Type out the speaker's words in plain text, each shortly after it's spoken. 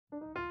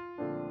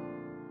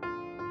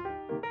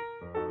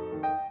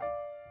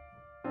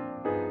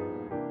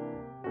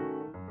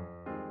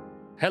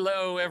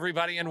Hello,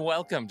 everybody, and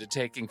welcome to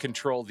Taking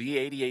Control, the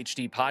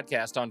ADHD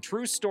podcast on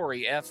True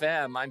Story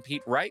FM. I'm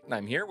Pete Wright, and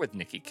I'm here with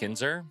Nikki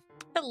Kinzer.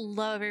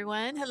 Hello,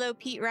 everyone. Hello,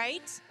 Pete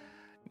Wright.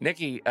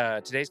 Nikki,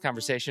 today's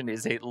conversation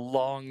is a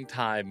long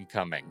time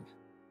coming.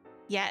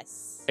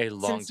 Yes. A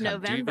long Since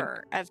time.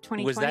 November of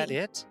 2020. Was that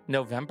it?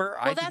 November?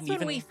 Well, that's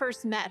when we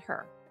first met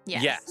her.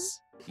 Yes.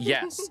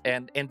 Yes.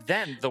 And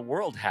then the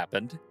world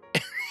happened.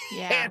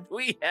 Yeah. And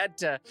we had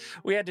to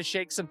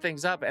shake some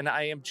things up. And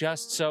I am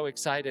just so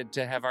excited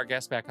to have our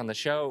guest back on the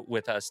show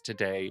with us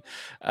today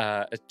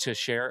to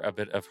share a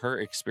bit of her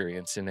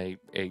experience in a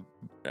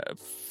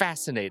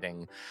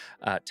fascinating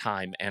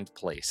time and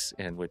place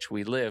in which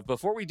we live.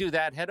 Before we do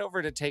that, head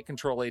over to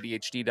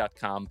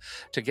TakeControlADHD.com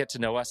to get to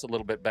know us a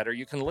little bit better.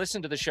 You can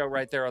listen to the show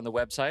right there on the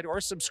website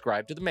or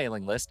subscribe to the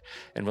mailing list,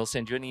 and we'll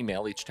send you an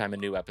email each time a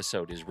new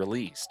episode is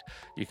released.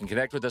 You can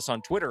connect with us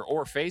on Twitter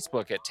or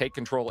Facebook at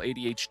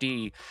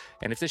TakeControlADHD.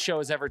 And if this show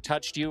has ever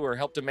touched you or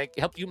help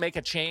you make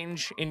a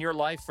change in your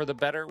life for the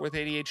better with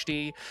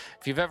ADHD,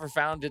 if you've ever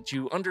found that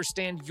you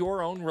understand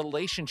your own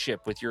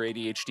relationship with your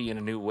ADHD in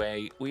a new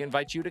way, we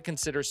invite you to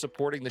consider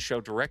supporting the show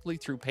directly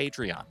through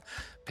Patreon.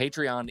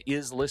 Patreon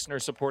is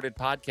listener-supported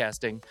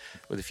podcasting.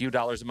 With a few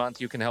dollars a month,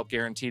 you can help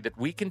guarantee that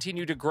we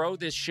continue to grow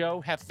this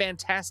show, have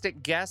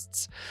fantastic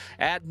guests,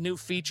 add new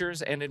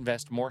features, and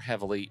invest more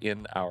heavily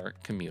in our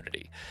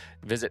community.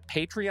 Visit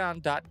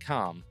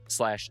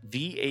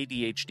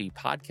patreon.com/theADHD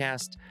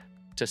podcast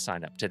to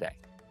sign up today.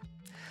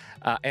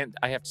 And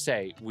I have to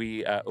say,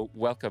 we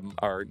welcome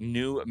our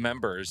new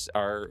members.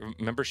 Our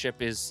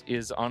membership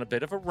is on a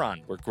bit of a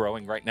run. We're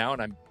growing right now,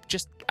 and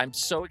I'm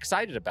so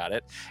excited about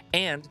it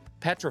and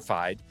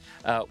petrified.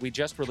 We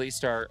just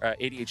released our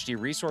ADHD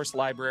resource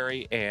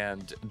library,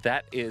 and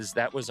that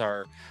was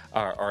our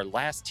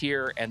last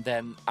tier. And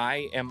then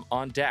I am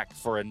on deck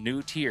for a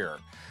new tier.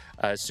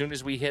 As soon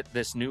as we hit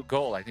this new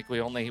goal, I think we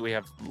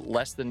have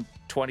less than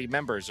 20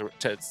 members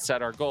to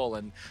set our goal,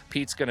 and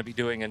Pete's going to be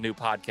doing a new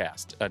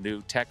podcast, a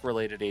new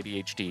tech-related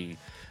ADHD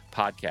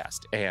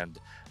podcast, and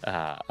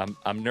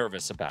I'm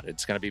nervous about it.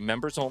 It's going to be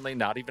members only,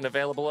 not even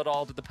available at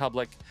all to the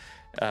public,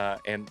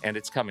 and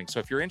it's coming.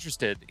 So if you're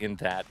interested in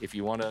that, if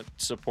you want to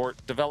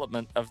support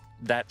development of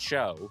that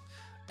show,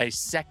 a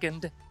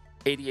second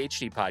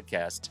ADHD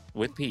podcast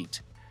with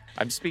Pete.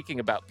 I'm speaking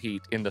about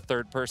Pete in the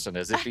third person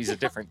as if he's a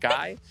different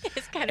guy.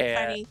 It's kind of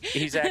funny.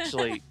 He's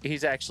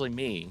actually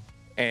me.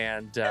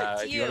 And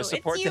you want to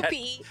support that,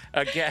 Pete.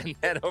 Again,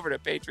 head over to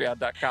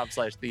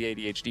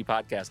patreon.com/theADHD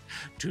podcast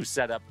to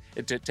set up,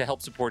 to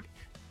help support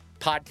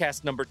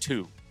podcast number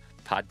 2.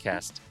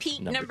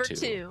 Pete number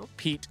two.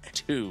 Pete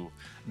 2.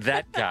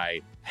 That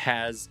guy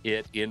has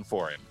it in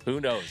for him. Who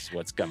knows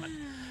what's coming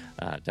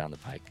down the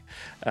pike.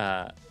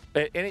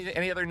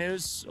 Any other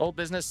news, old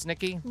business,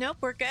 Nikki? Nope,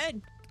 we're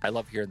good. I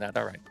love hearing that.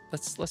 All right,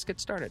 let's get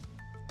started.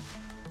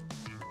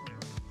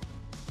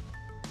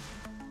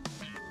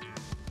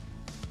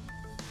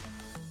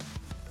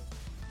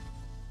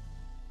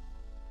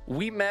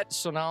 We met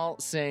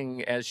Sonal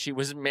Singh as she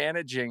was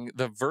managing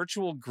the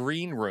virtual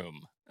green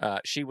room.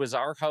 She was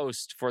our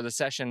host for the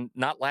session,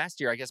 not last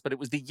year, I guess, but it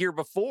was the year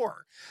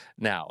before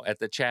now at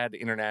the CHAD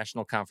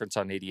International Conference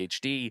on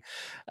ADHD.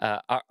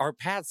 Our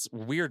paths,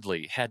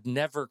 weirdly, had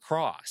never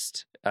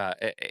crossed,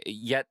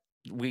 yet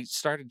we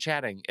started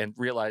chatting and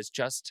realized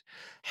just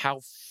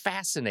how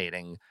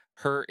fascinating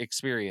her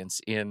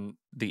experience in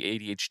the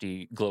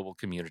ADHD global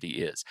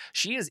community is.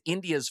 She is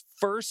India's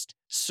first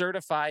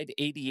certified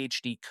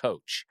ADHD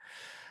coach.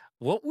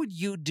 What would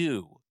you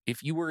do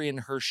if you were in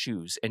her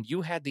shoes and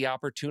you had the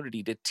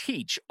opportunity to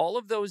teach all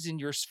of those in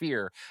your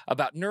sphere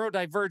about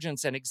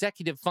neurodivergence and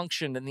executive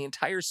function and the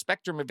entire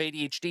spectrum of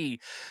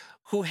ADHD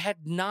who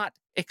had not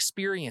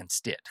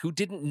experienced it, who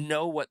didn't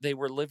know what they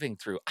were living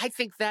through? I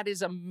think that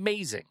is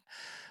amazing.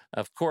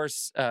 Of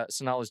course,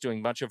 Sonal is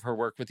doing much of her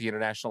work with the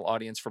international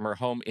audience from her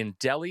home in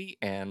Delhi,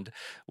 and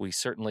we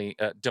certainly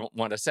don't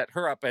want to set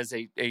her up as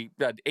an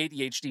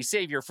ADHD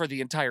savior for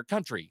the entire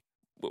country.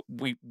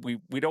 We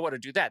don't want to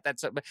do that.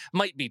 That's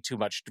might be too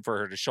much for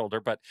her to shoulder,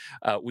 but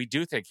we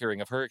do think hearing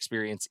of her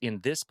experience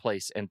in this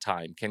place and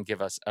time can give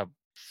us a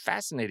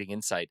fascinating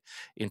insight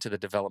into the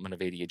development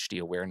of ADHD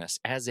awareness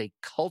as a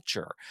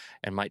culture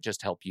and might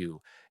just help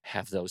you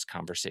have those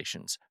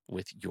conversations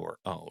with your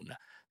own.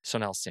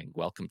 Sonal Singh,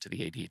 welcome to the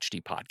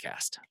ADHD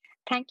podcast.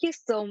 Thank you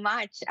so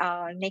much,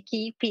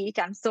 Nikki, Pete.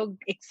 I'm so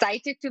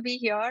excited to be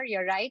here.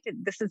 You're right.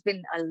 This has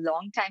been a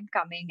long time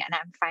coming, and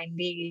I'm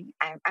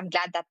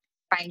glad that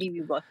finally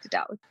we worked it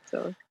out.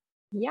 So,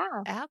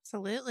 yeah.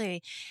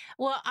 Absolutely.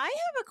 Well, I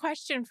have a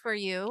question for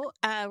you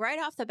right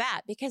off the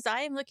bat, because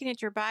I am looking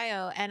at your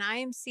bio and I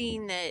am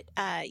seeing that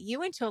you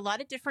went to a lot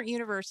of different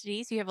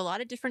universities. You have a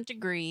lot of different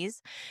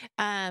degrees.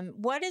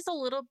 What is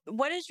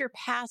your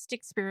past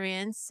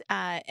experience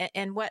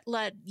and what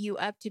led you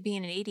up to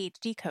being an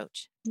ADHD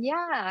coach?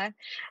 Yeah.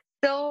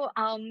 So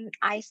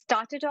I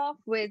started off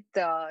with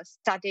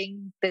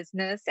studying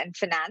business and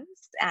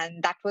finance,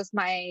 and that was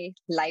my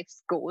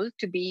life's goal,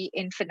 to be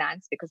in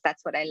finance, because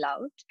that's what I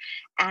loved.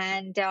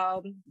 And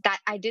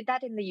that I did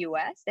that in the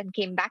US and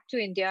came back to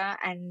India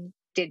and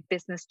did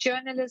business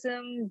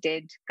journalism,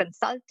 did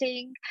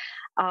consulting,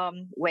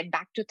 went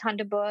back to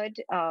Thunderbird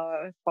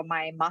for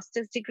my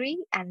master's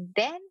degree, and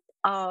then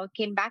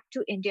came back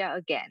to India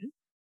again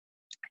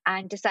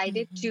and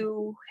decided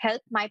to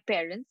help my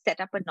parents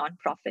set up a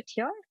nonprofit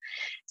here.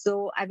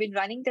 So I've been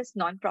running this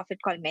nonprofit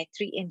called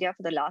Maitri India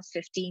for the last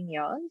 15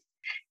 years.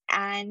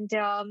 And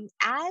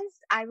as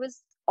I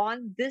was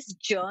on this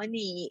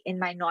journey in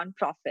my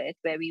nonprofit,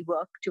 where we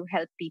work to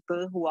help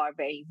people who are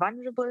very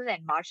vulnerable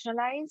and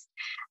marginalized,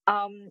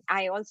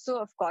 I also,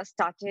 of course,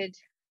 started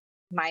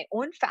my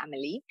own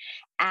family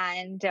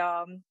and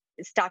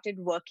started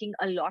working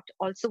a lot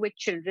also with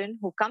children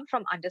who come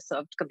from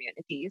underserved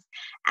communities.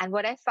 And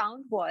what I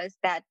found was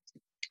that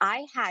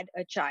I had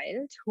a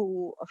child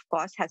who, of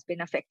course, has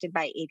been affected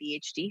by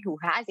ADHD, who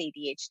has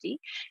ADHD.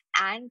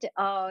 And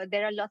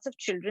there are lots of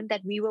children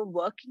that we were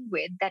working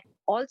with that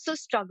also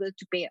struggled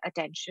to pay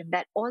attention,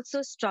 that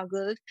also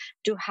struggled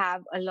to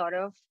have a lot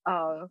of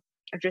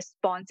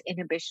response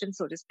inhibition,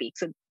 so to speak.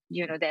 So,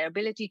 their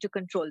ability to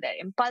control their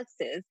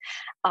impulses.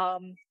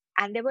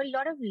 And there were a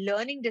lot of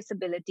learning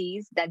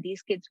disabilities that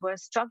these kids were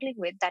struggling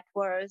with that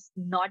was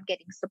not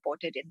getting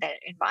supported in their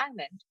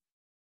environment.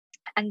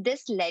 And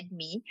this led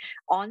me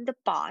on the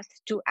path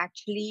to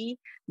actually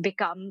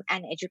become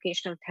an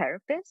educational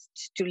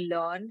therapist, to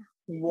learn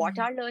what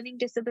are learning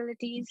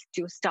disabilities,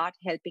 to start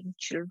helping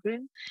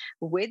children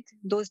with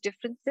those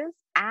differences,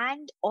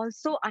 and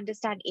also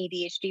understand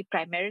ADHD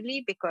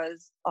primarily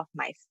because of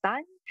my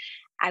son.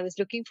 I was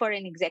looking for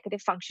an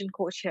executive function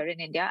coach here in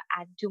India,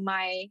 and to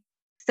my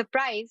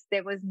surprise,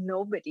 there was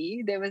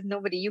nobody.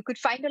 You could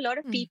find a lot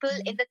of people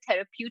in the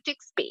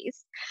therapeutic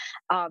space,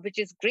 which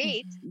is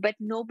great, but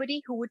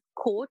nobody who would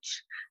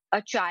coach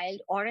a child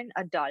or an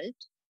adult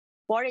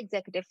for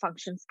executive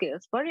function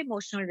skills, for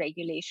emotional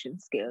regulation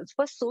skills,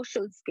 for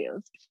social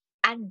skills.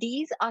 And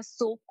these are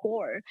so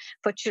core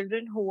for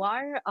children who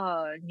are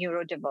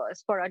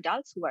neurodiverse, for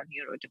adults who are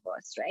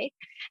neurodiverse, right?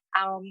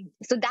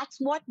 So that's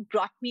what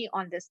brought me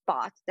on this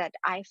path, that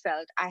I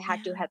felt I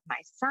had to help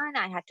my son,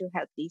 I had to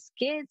help these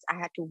kids, I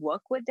had to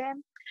work with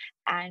them.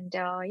 And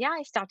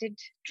I started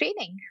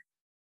training.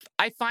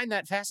 I find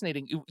that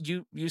fascinating.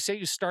 You say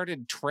you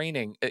started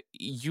training.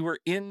 You were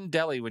in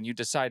Delhi when you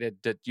decided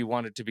that you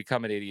wanted to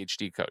become an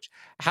ADHD coach.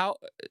 How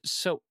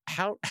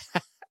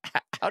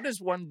how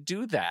does one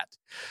do that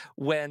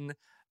when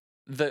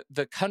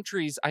the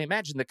country's, I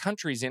imagine the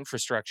country's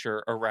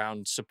infrastructure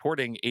around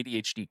supporting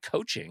ADHD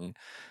coaching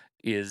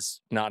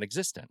is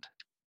non-existent?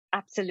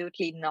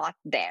 Absolutely not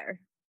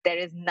there. There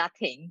is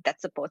nothing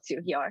that supports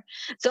you here.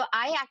 So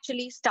I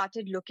actually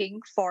started looking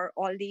for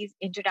all these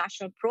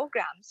international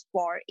programs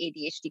for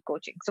ADHD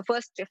coaching. So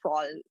first of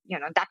all,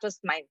 that was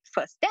my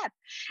first step.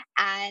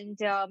 And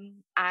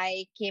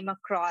I came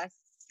across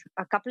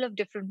a couple of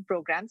different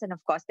programs, and of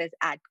course there's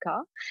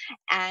ADCA.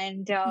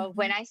 And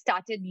when I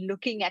started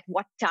looking at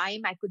what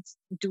time I could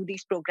do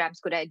these programs,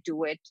 could I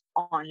do it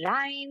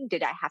online?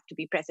 Did I have to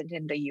be present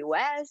in the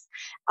US?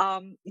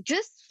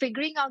 Just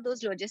figuring out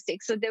those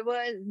logistics. So there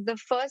was the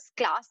first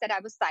class that I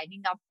was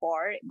signing up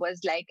for was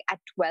like at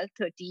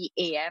 12:30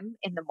 a.m.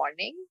 in the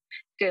morning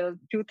till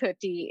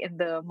 2:30 in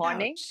the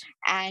morning. Ouch.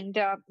 And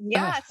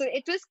so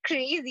it was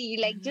crazy,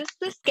 like just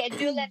the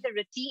schedule and the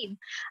routine.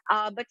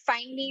 But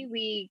finally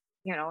we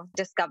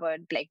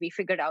discovered, like, we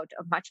figured out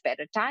a much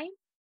better time.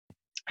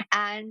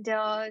 And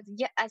I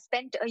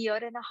spent a year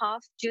and a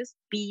half just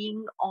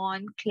being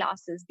on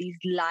classes, these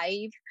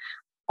live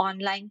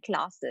online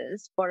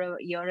classes for a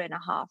year and a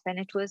half. And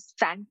it was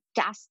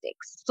fantastic,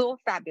 so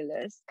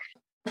fabulous.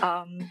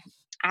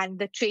 And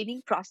the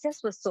training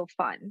process was so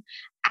fun.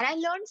 And I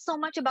learned so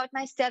much about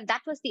myself.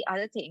 That was the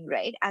other thing,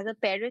 right? As a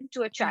parent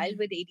to a child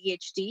with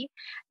ADHD,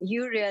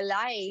 you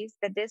realize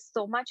that there's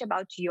so much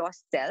about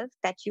yourself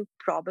that you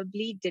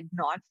probably did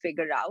not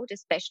figure out,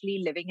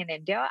 especially living in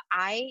India.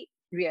 I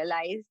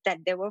realized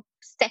that there were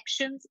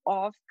sections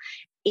of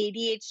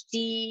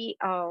ADHD,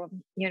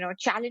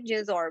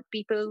 challenges, or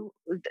people,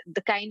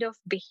 the kind of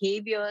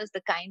behaviors,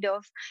 the kind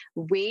of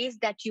ways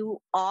that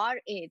you are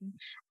in,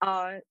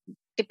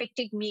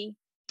 depicted me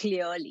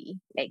clearly.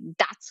 Like,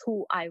 that's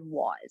who I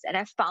was, and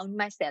I found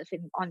myself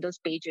on those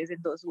pages, in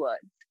those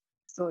words.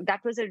 So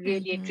that was a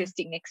really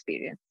interesting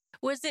experience.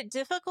 Was it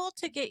difficult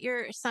to get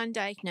your son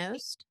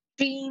diagnosed?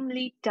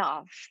 Extremely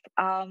tough.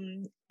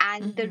 And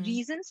the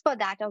reasons for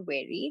that are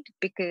varied,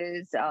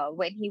 because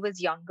when he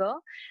was younger,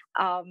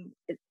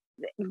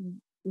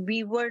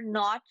 we were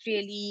not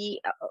really,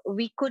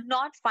 we could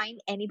not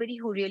find anybody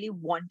who really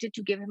wanted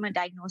to give him a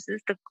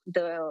diagnosis.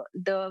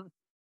 The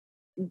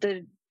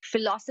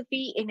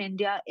philosophy in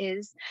India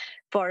is,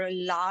 for a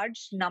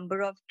large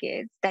number of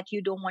kids, that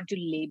you don't want to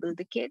label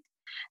the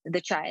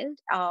child.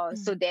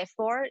 So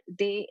therefore,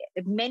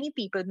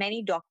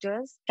 many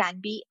doctors can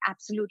be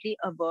absolutely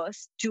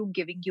averse to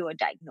giving you a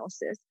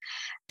diagnosis.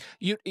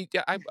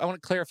 I want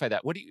to clarify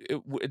that. What do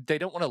you? They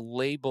don't want to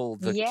label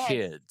the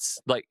kids.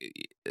 Like,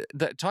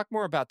 talk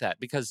more about that,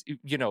 because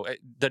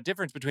the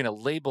difference between a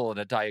label and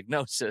a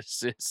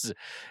diagnosis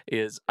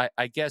is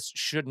I guess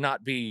should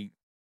not be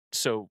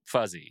so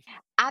fuzzy.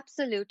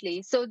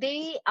 Absolutely. So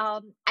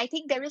I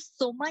think there is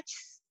so much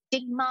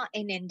stigma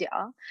in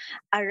India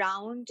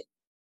around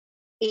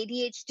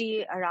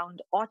ADHD,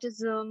 around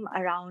autism,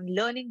 around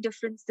learning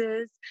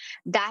differences,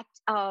 that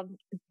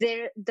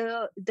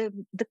the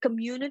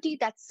community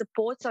that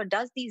supports or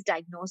does these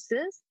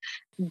diagnoses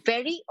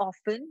very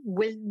often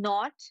will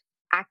not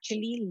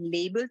actually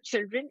label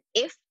children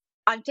if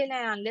until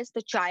and unless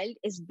the child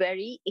is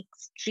very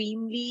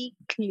extremely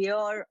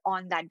clear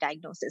on that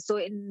diagnosis. So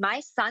in my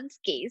son's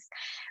case,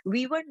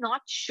 we were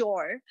not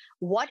sure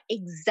what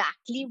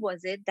exactly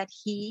was it that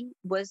he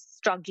was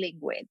struggling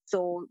with.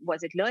 So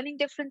was it learning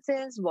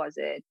differences? Was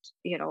it,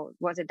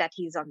 was it that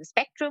he's on the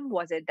spectrum?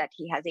 Was it that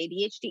he has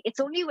ADHD? It's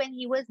only when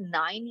he was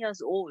 9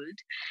 years old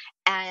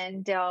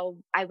and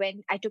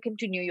I took him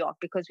to New York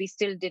because we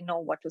still didn't know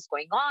what was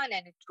going on,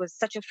 and it was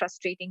such a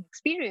frustrating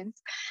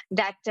experience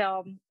that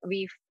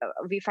we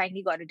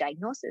finally got a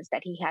diagnosis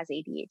that he has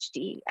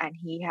ADHD and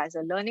he has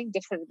a learning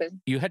disability.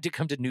 You had to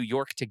come to New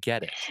York to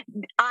get it.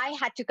 I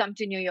had to come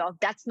to New York.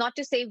 That's not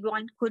to say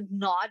one could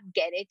not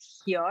get it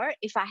here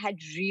if I had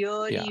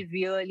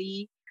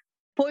really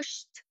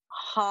pushed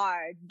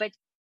hard, but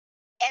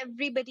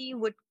everybody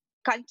would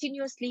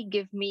continuously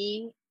give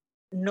me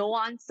no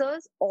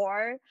answers,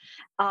 or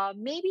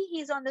maybe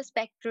he's on the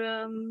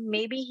spectrum,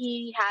 maybe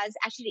he has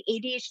actually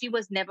ADHD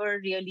was never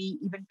really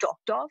even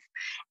talked of,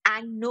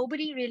 and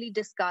nobody really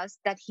discussed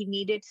that he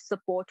needed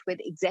support with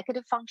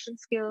executive function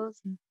skills.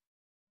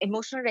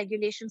 Emotional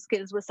regulation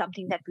skills was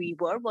something that we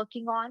were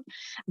working on,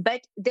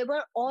 but there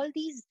were all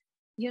these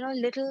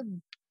little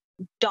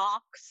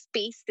dark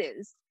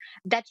spaces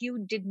that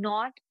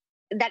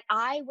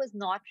I was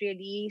not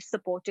really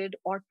supported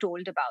or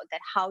told about. That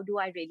how do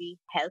I really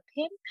help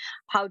him?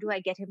 How do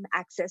I get him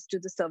access to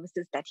the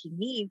services that he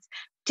needs?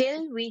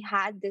 Till we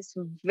had this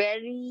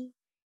very,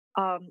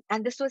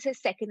 and this was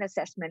his second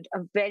assessment,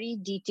 a very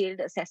detailed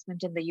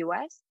assessment in the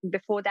US.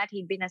 Before that,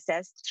 he'd been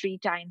assessed 3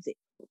 times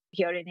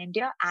here in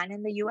India and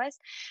in the US.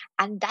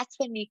 And that's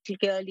when we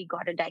clearly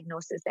got a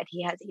diagnosis that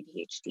he has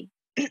ADHD.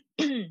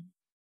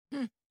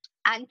 Hmm.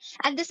 And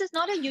this is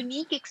not a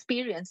unique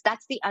experience.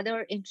 That's the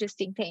other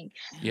interesting thing.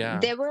 Yeah.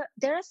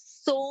 There are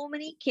so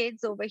many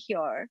kids over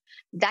here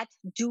that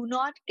do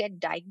not get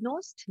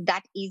diagnosed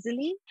that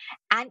easily,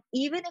 and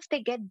even if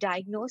they get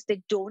diagnosed,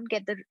 they don't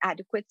get the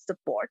adequate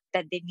support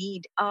that they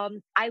need.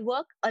 I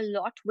work a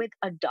lot with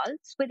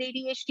adults with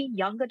ADHD,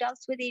 young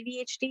adults with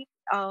ADHD,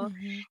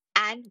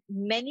 and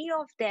many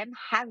of them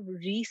have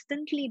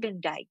recently been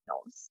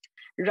diagnosed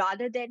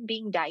rather than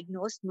being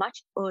diagnosed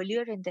much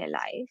earlier in their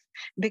life,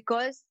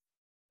 because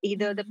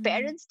either the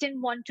parents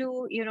didn't want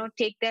to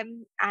take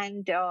them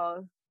and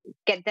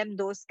get them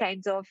those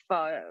kinds of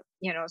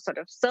sort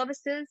of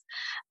services,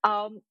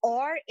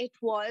 or it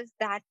was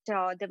that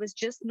there was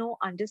just no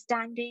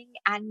understanding,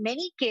 and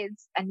many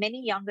kids and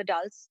many young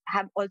adults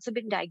have also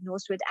been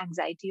diagnosed with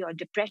anxiety or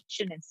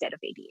depression instead of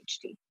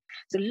ADHD.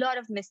 So a lot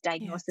of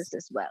misdiagnosis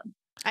as well.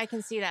 I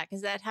can see that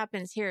because that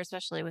happens here,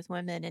 especially with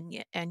women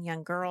and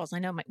young girls. I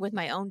know with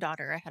my own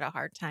daughter, I had a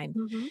hard time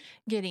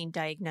getting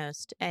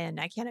diagnosed, and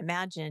I can't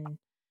imagine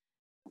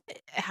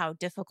how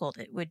difficult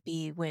it would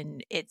be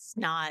when it's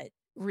not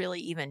really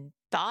even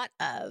thought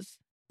of,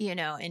 in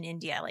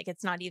India. Like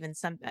it's not even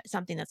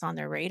something that's on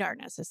their radar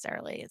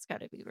necessarily. It's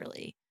got to be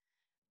really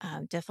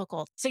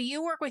difficult. So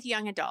you work with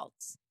young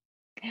adults.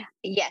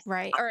 Yes.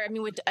 Right. Or I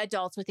mean, with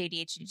adults with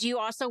ADHD. Do you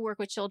also work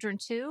with children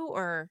too,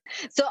 or?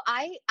 So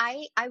I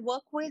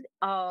work with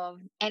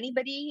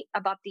anybody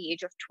above the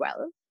age of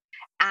 12,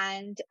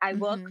 and I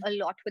work a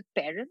lot with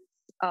parents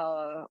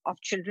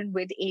of children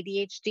with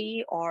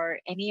ADHD or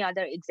any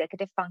other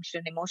executive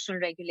function, emotional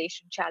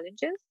regulation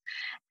challenges.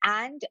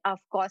 And of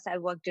course, I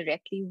work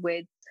directly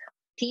with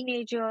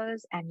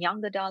teenagers and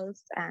young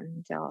adults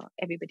and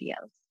everybody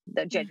else,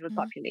 the general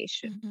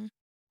population.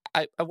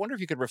 I wonder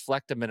if you could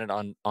reflect a minute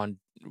on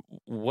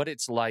what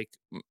it's like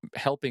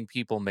helping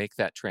people make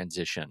that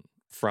transition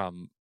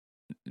from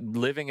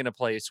living in a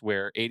place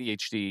where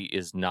ADHD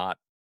is not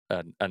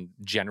a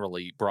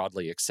generally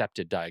broadly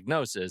accepted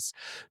diagnosis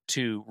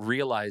to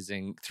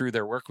realizing through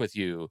their work with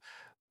you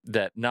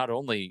that not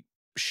only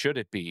should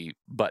it be,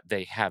 but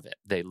they have it,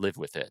 they live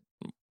with it.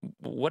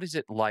 What is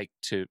it like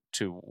to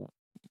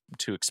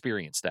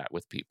experience that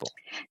with people?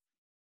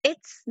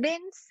 It's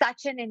been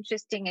such an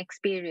interesting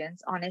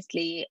experience,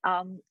 honestly.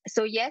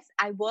 So yes,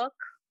 I work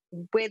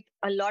with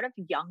a lot of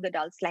young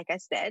adults, like I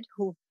said,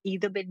 who've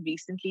either been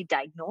recently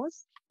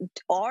diagnosed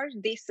or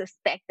they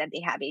suspect that they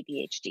have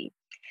ADHD.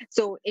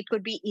 So it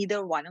could be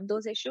either one of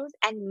those issues.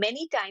 And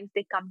many times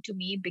they come to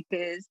me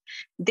because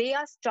they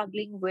are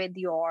struggling with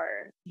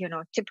your,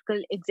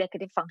 typical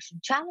executive function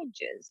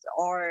challenges,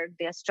 or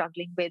they're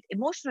struggling with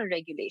emotional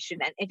regulation.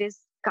 And it is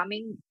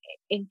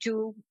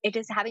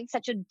having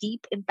such a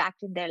deep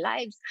impact in their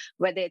lives,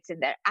 whether it's in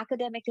their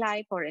academic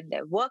life or in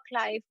their work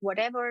life,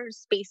 whatever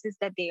spaces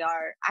that they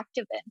are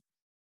active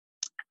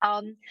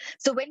in.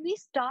 So when we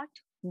start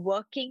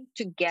working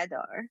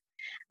together,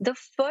 the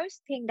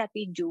first thing that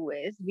we do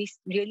is we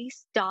really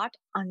start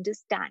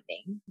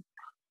understanding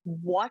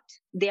what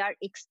they are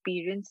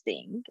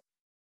experiencing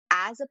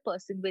as a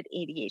person with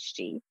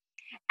ADHD,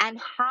 and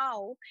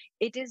how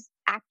it is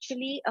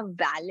actually a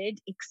valid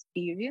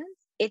experience.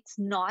 It's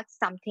not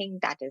something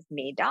that is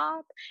made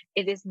up.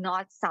 It is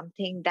not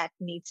something that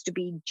needs to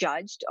be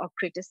judged or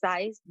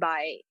criticized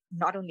by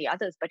not only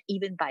others, but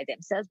even by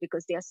themselves,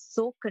 because they are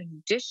so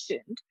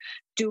conditioned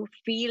to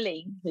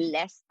feeling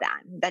less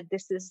than, that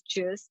this is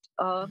just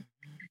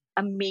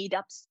a made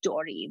up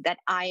story, that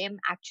I am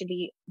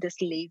actually this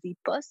lazy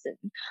person,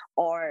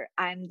 or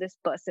I'm this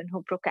person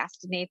who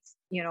procrastinates,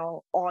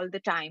 all the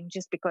time,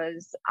 just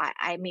because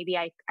I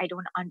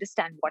don't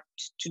understand what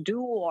to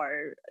do,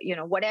 or,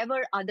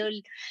 whatever other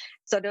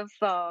sort of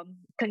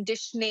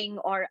conditioning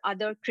or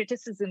other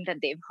criticism that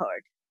they've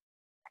heard.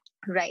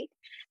 Right.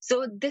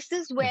 So this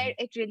is where Mhm.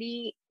 it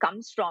really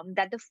comes from,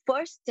 that the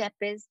first step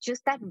is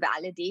just that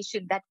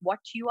validation that what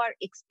you are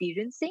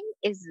experiencing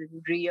is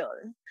real.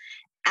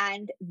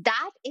 And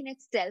that in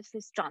itself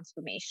is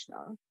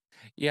transformational.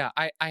 Yeah,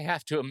 I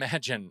have to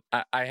imagine.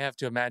 I have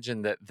to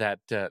imagine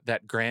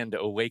that grand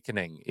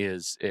awakening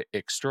is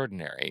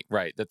extraordinary,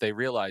 right? That they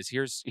realize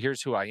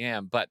here's who I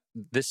am, but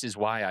this is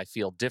why I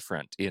feel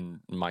different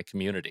in my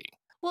community.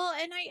 Well,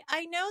 and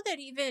I know that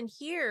even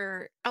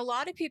here, a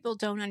lot of people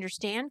don't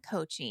understand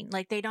coaching.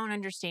 Like they don't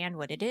understand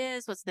what it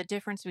is, what's the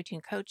difference between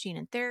coaching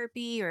and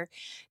therapy, or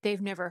they've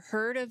never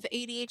heard of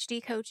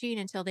ADHD coaching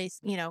until they,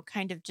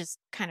 kind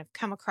of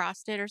come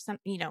across it or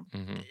something,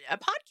 Hmm. a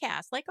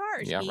podcast like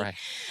ours, Yeah, Pete. right.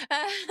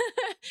 Uh,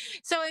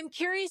 so I'm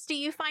curious, do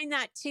you find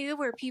that too,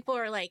 where people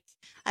are like,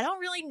 I don't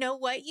really know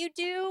what you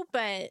do,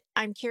 but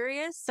I'm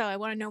curious, so I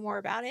want to know more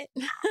about it?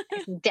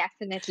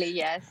 Definitely,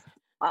 yes.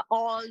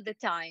 All the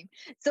time.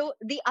 So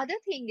the other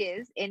thing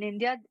is, in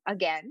India,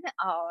 again,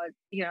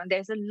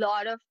 there's a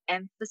lot of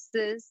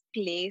emphasis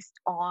placed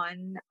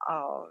on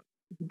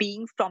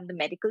being from the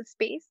medical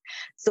space.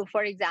 So,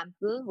 for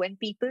example, when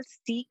people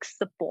seek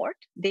support,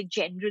 they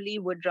generally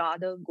would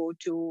rather go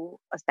to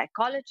a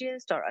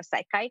psychologist or a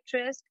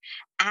psychiatrist.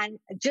 And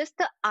just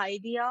the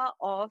idea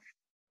of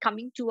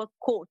coming to a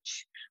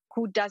coach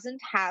who doesn't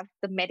have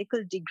the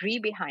medical degree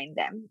behind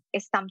them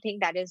is something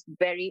that is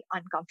very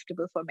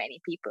uncomfortable for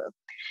many people.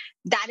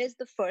 That is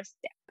the first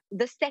step.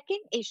 The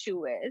second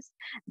issue is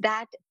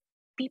that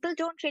people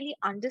don't really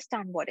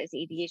understand what is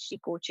ADHD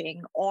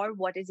coaching, or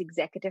what is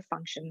executive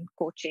function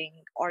coaching,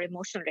 or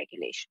emotional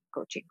regulation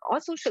coaching, or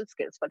social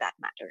skills for that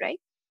matter, right?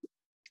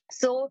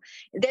 So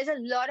there's a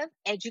lot of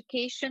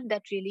education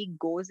that really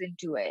goes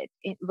into it.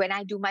 When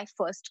I do my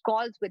first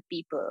calls with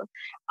people,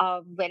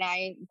 when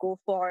I go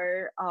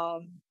for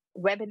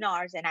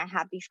webinars and I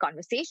have these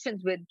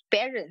conversations with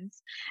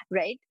parents,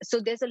 right? So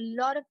there's a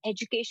lot of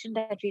education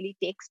that really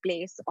takes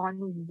place on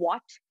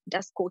what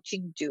does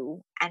coaching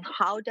do, and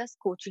how does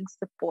coaching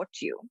support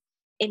you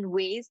in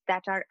ways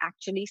that are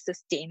actually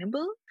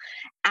sustainable,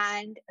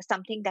 and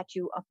something that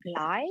you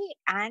apply,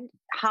 and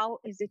how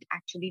is it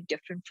actually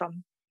different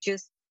from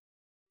just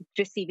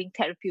receiving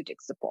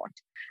therapeutic support,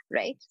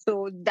 right?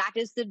 So that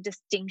is the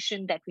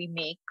distinction that we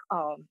make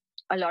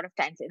a lot of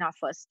times in our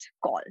first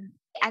call.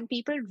 And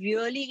people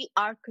really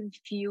are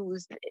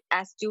confused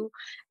as to,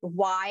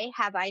 why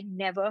have I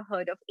never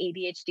heard of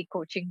ADHD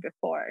coaching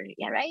before?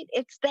 Yeah, right.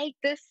 It's like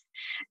this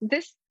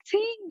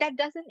thing that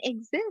doesn't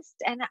exist.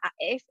 And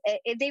if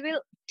they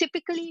will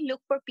typically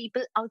look for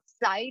people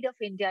outside of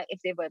India if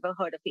they've ever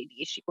heard of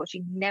ADHD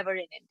coaching, never in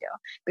India,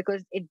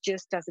 because it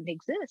just doesn't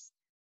exist.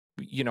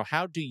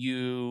 How do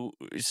you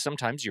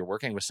sometimes you're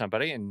working with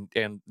somebody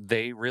and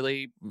they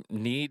really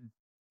need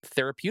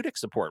therapeutic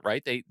support,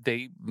 right?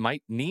 They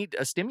might need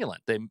a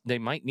stimulant. They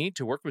might need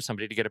to work with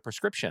somebody to get a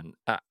prescription.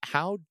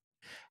 How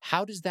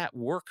does that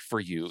work for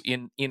you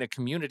in a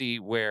community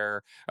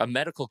where a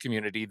medical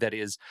community that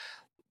is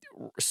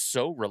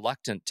so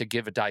reluctant to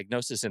give a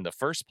diagnosis in the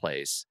first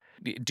place?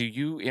 Do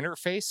you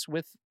interface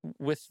with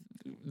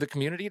the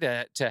community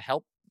to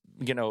help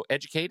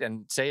educate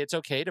and say it's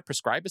okay to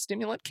prescribe a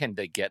stimulant? Can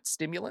they get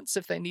stimulants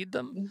if they need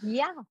them?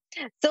 Yeah.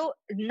 So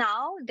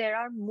now there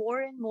are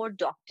more and more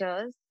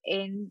doctors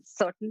in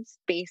certain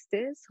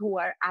spaces who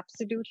are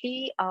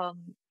absolutely,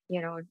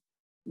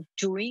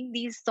 doing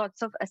these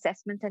sorts of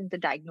assessments and the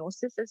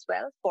diagnosis as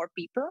well for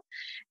people.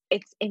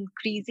 It's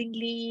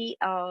increasingly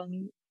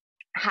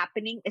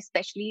happening,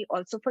 especially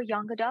also for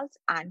young adults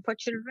and for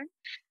children.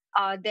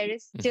 There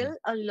is Hmm. still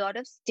a lot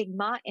of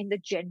stigma in the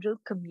general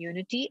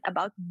community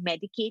about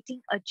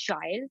medicating a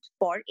child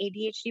for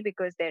ADHD,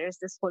 because there is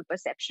this whole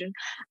perception,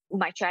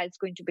 my child's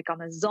going to become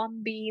a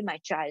zombie, my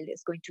child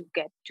is going to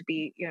get to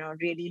be,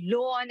 really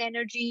low on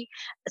energy.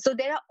 So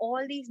there are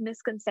all these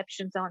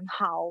misconceptions on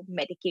how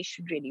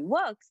medication really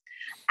works.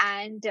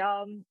 And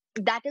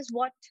that is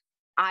what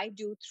I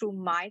do through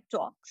my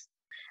talks.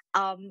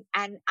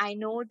 And I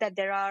know that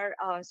there are,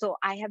 so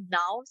I have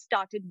now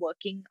started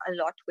working a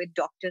lot with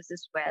doctors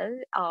as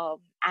well.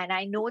 And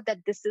I know that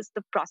this is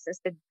the process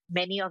that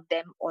many of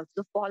them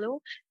also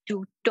follow,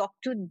 to talk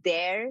to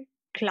their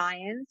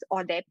clients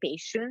or their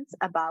patients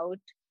about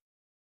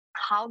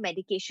how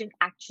medication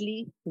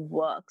actually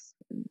works,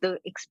 the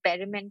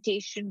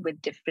experimentation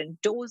with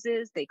different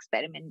doses, the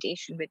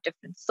experimentation with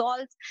different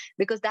salts,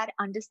 because that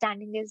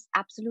understanding is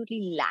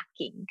absolutely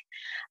lacking.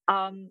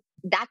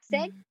 That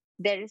said, Mm.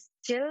 there is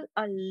still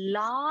a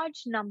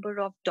large number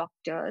of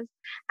doctors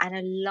and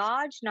a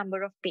large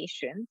number of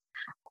patients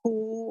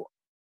who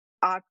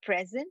are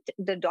present.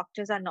 The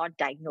doctors are not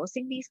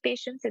diagnosing these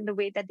patients in the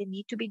way that they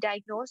need to be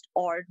diagnosed,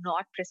 or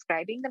not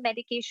prescribing the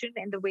medication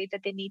in the way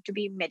that they need to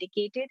be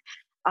medicated,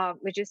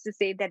 which is to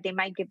say that they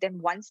might give them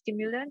one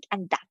stimulant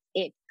and that's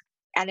it.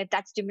 And if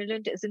that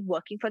stimulant isn't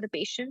working for the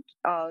patient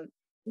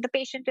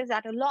is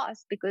at a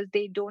loss, because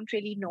they don't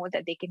really know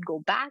that they can go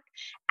back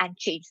and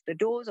change the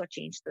dose or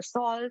change the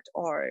salt,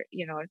 or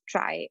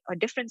try a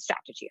different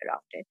strategy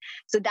around it.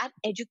 So that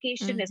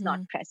education is not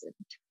Hmm. present.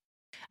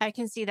 I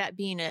can see that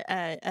being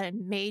a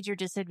major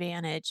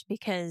disadvantage,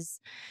 because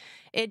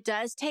it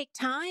does take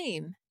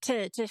time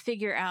to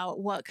figure out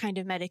what kind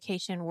of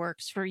medication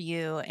works for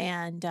you,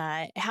 and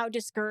how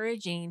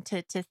discouraging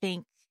to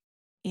think,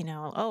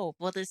 oh,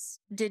 well, this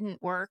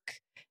didn't work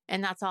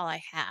and that's all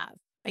I have.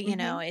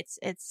 Hmm.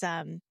 It's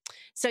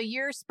so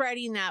you're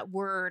spreading that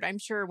word, I'm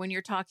sure, when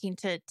you're talking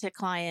to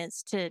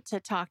clients, to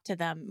talk to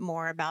them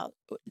more about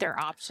their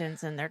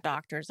options and their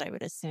doctors, I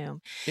would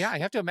assume. Yeah, I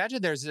have to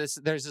imagine there's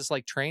this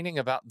like training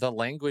about the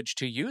language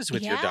to use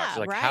with your doctor.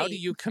 Yeah, Like, how do right.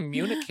 you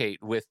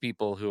communicate with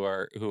people who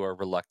are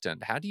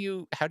reluctant? How do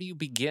you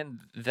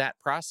begin that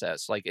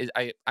process? Like,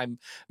 I'm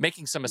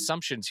making some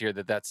assumptions here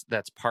that's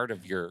part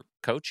of your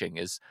coaching,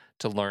 is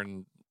to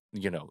learn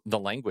the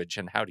language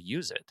and how to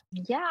use it.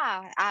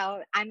 Yeah,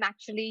 I'm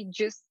actually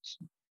just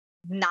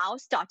now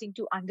starting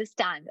to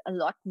understand a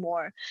lot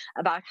more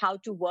about how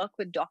to work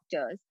with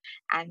doctors,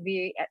 and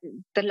the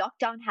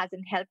lockdown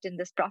hasn't helped in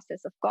this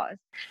process, of course.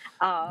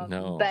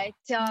 No. But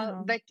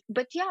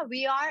yeah,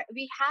 we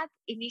have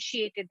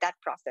initiated that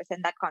process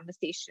and that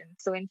conversation.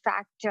 So in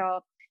fact,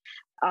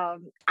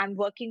 I'm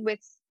working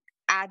with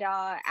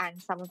Ada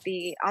and some of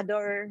the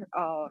other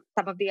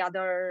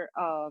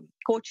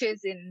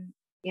coaches in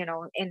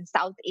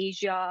South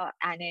Asia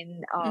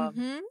and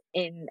Hmm.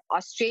 in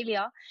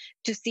Australia,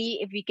 to see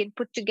if we can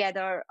put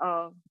together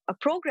a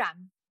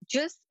program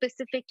just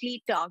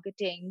specifically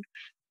targeting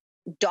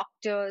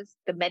doctors,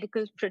 the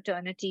medical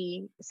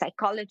fraternity,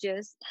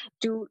 psychologists,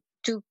 to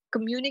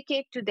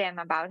communicate to them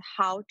about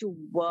how to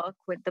work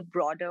with the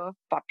broader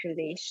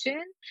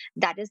population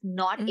that is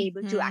not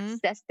able to Hmm.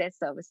 access their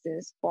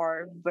services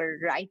for a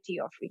variety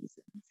of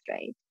reasons,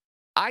 right?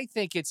 I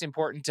think it's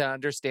important to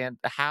understand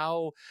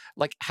how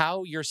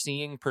you're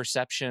seeing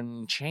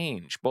perception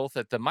change, both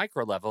at the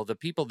micro level, the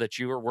people that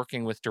you are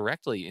working with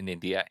directly in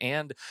India,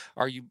 and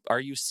are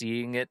you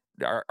seeing it?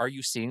 Are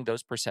you seeing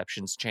those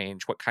perceptions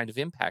change? What kind of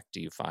impact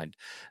do you find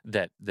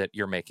that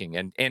you're making?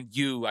 And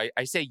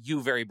I say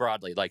you very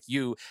broadly, like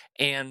you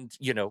and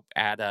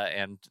Ada,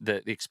 and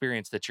the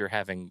experience that you're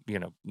having,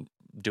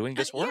 doing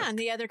this Yeah, and work.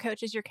 the other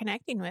coaches you're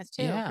connecting with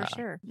too, for Yeah.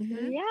 sure.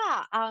 Hmm.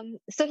 Yeah.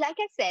 So, like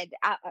I said,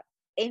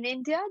 in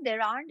India,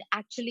 there aren't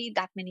actually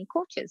that many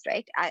coaches,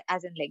 right?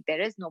 As in, like,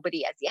 there is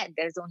nobody as yet.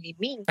 There's only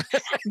me.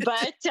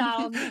 But There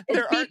aren't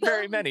people,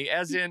 very many,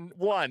 as in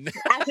one.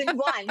 as in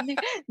one.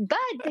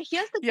 But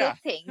here's the good Yeah.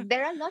 thing: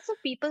 there are lots of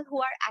people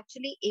who are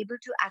actually able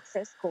to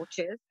access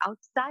coaches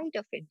outside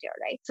of India,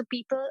 right? So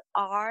people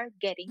are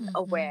getting Hmm.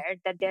 aware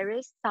that there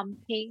is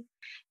something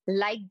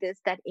like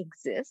this that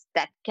exists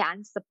that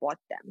can support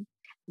them.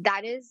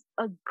 That is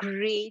a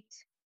great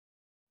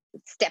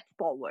step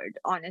forward,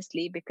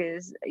 honestly,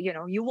 because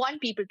you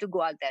want people to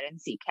go out there and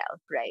seek help,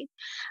 right?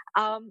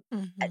 um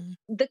Hmm.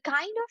 the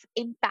kind of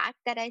impact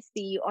that I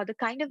see, or the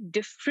kind of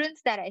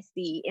difference that I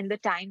see in the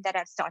time that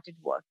I've started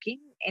working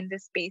in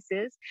this space,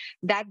 is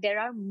that there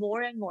are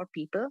more and more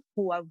people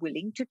who are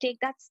willing to take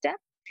that step.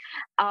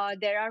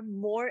 There are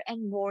more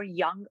and more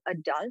young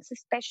adults,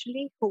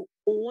 especially, who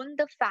own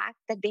the fact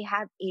that they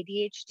have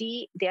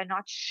ADHD. They are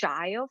not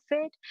shy of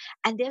it.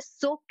 And they're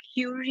so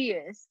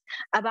curious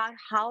about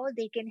how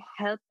they can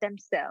help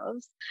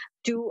themselves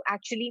to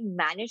actually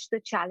manage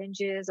the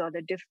challenges, or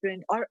the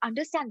different, or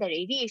understand their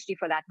ADHD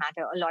for that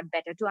matter a lot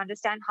better, to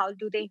understand how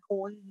do they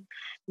hone,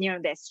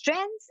 their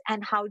strengths,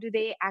 and how do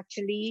they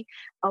actually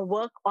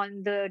work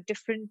on the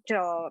different,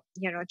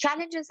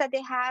 challenges that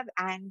they have,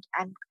 and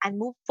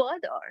move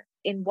further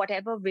in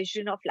whatever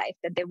vision of life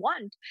that they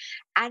want.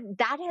 And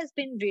that has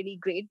been really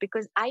great,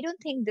 because I don't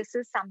think this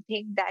is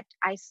something that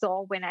I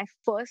saw when I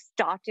first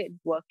started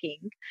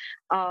working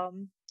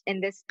in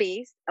this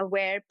space,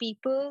 where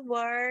people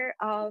were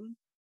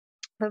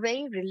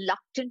very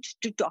reluctant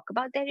to talk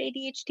about their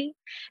ADHD.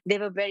 They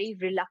were very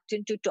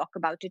reluctant to talk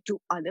about it to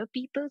other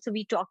people. So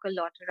we talk a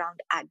lot around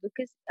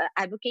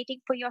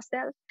advocating for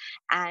yourself,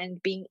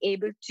 and being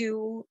able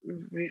to,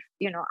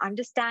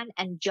 understand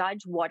and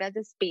judge what are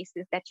the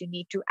spaces that you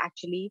need to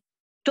actually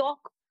talk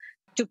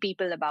to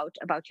people about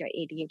your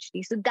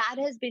ADHD. So that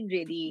has been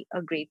really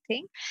a great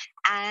thing.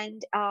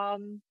 And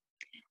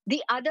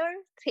The other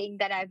thing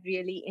that I've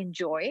really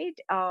enjoyed,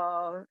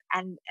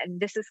 and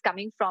this is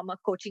coming from a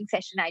coaching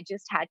session I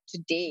just had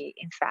today,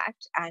 in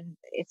fact, and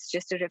it's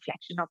just a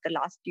reflection of the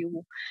last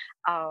few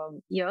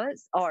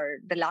years, or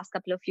the last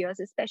couple of years,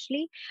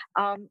 especially.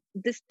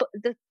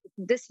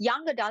 This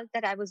young adult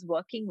that I was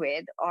working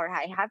with, or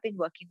I have been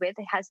working with,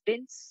 has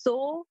been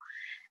so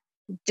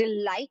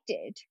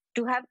delighted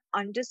to have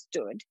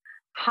understood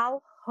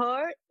how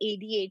her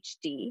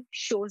ADHD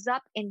shows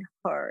up in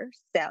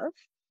herself,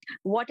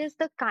 what is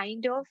the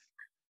kind of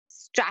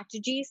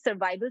strategies,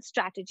 survival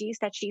strategies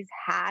that she's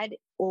had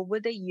over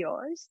the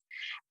years,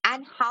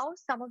 and how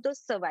some of those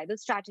survival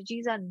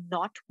strategies are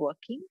not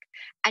working.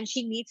 And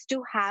she needs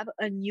to have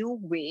a new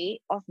way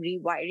of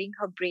rewiring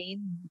her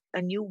brain,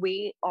 a new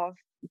way of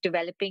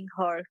developing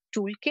her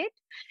toolkit,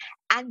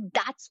 and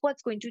that's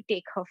what's going to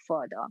take her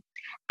further.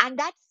 And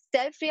that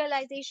self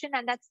realization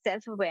and that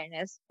self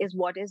awareness is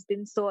what has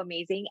been so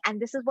amazing. And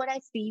this is what I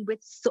see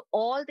with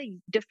all the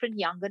different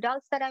young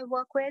adults that I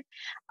work with,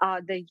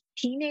 the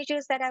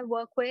teenagers that I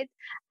work with,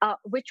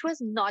 which was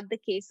not the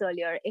case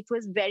earlier. It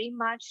was very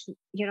much,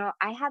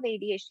 I have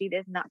ADHD,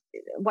 there's not,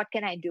 what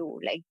can I do?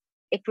 Like,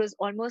 it was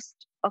almost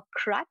a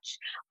crutch,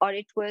 or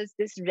it was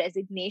this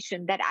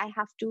resignation that I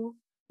have to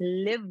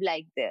live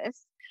like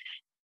this,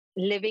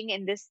 living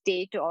in this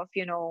state of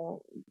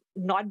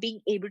not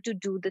being able to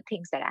do the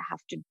things that I have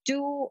to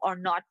do, or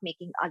not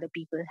making other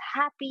people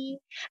happy.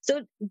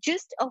 So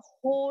just a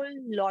whole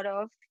lot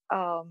of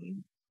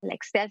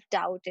like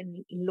self-doubt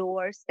and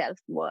lower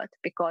self-worth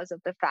because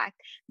of the fact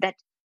that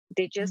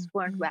they just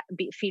weren't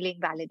feeling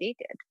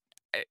validated.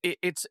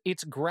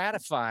 It's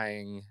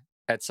gratifying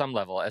at some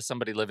level, as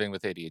somebody living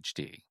with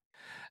ADHD,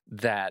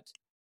 that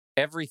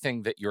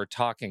everything that you're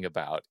talking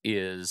about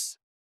is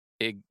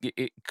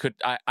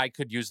I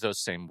could use those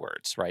same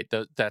words, right?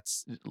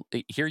 That's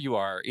here you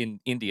are in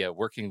India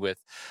working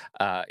with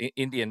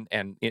Indian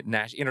and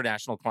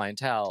international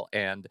clientele,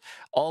 and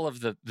all of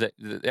the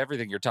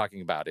everything you're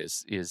talking about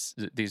is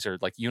these are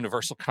like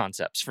universal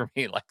concepts for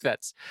me. Like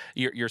that's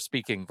you're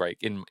speaking right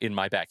in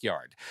my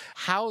backyard.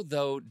 How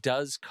though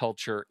does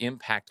culture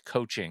impact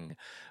coaching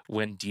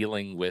when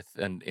dealing with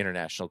an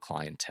international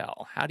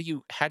clientele? How do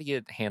you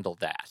handle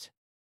that?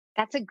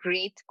 That's a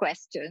great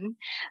question.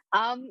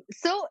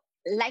 So,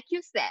 like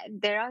you said,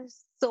 there are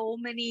so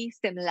many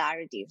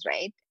similarities,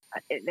 right?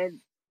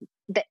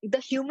 The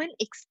human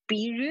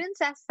experience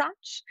as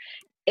such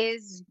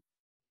is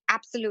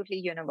absolutely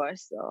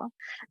universal.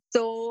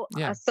 So,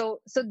 Yeah. so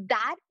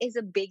that is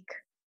a big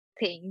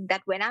thing,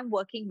 that when I'm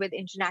working with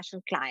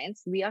international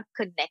clients, we are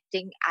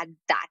connecting at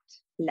that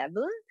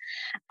level.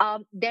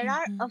 There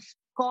are, of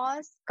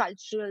course,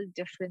 cultural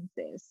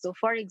differences. So,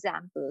 for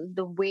example,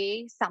 the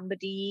way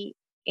somebody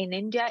in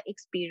India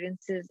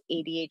experiences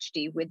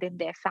ADHD within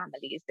their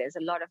families, there's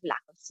a lot of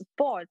lack of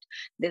support,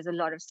 there's a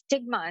lot of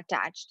stigma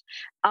attached.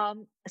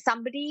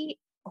 Somebody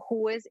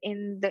who is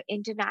in the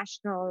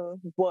international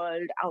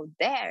world out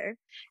there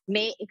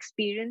may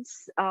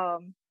experience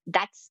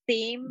that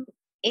same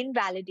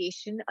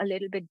invalidation a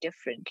little bit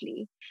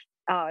differently,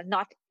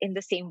 not in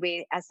the same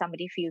way as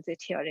somebody feels it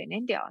here in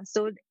India.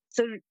 So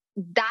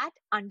that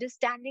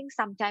understanding,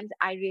 sometimes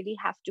I really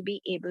have to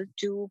be able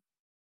to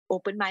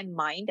open my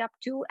mind up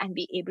to and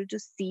be able to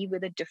see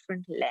with a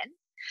different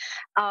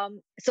lens.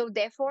 So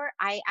therefore,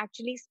 I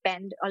actually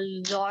spend a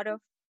lot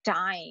of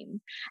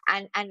time,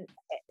 and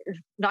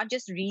not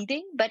just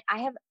reading, but I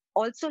have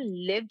also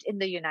lived in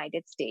the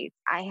United States.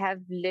 I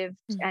have lived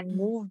and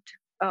moved,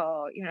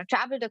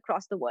 traveled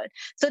across the world.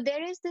 So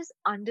there is this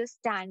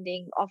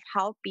understanding of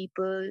how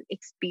people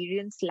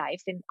experience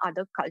life in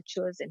other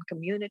cultures and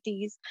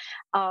communities.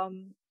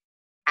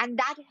 And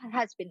that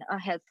has been a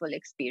helpful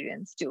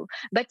experience too.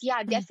 But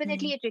yeah,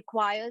 definitely it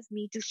requires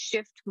me to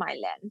shift my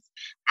lens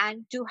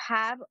and to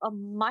have a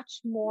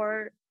much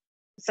more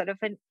sort of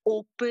an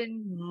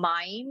open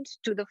mind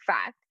to the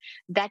fact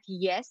that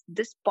yes,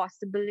 this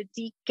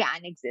possibility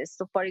can exist.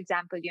 So for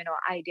example,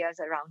 ideas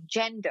around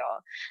gender,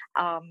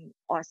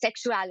 or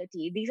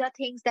sexuality, these are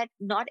things that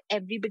not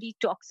everybody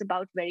talks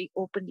about very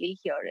openly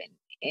here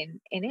in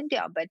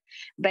India,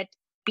 but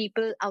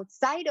people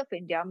outside of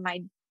India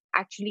might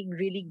actually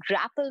really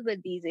grapple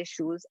with these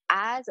issues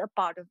as a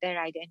part of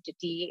their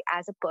identity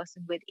as a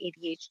person with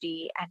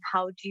ADHD, and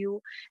how do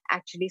you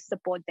actually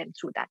support them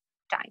through that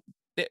time.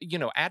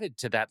 Added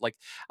to that, like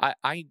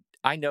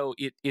I know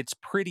it's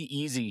pretty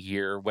easy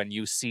here when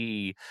you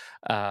see,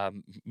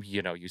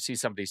 you see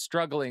somebody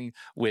struggling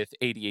with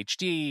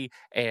ADHD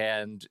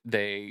and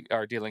they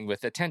are dealing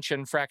with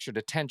fractured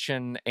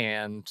attention,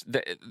 and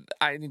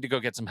I need to go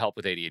get some help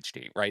with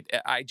ADHD, right?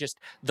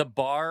 The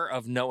bar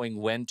of knowing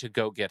when to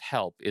go get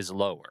help is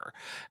lower,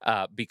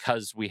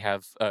 because we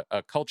have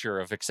a culture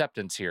of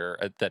acceptance here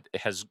that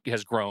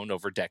has grown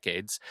over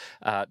decades,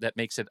 that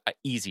makes it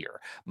easier.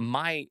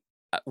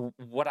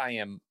 What I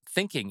am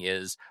thinking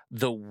is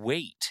the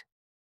weight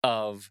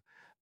of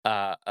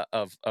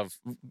of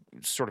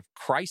sort of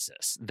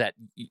crisis that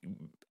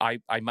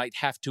I might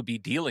have to be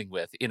dealing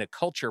with in a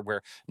culture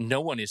where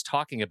no one is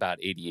talking about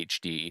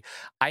ADHD.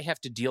 I have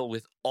to deal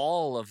with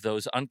all of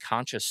those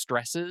unconscious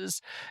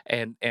stresses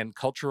and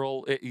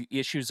cultural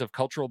issues of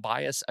cultural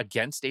bias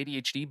against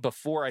ADHD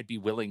before I'd be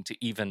willing to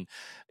even,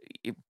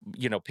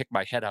 pick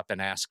my head up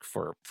and ask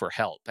for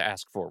help,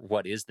 ask for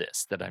what is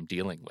this that I'm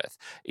dealing with.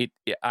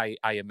 I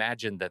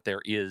imagine that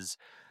there is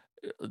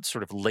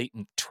sort of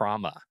latent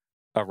trauma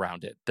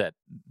around it that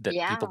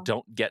people Yeah.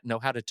 don't know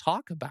how to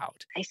talk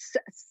about.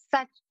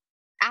 Such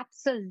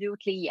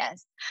absolutely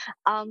yes.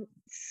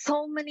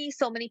 So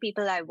many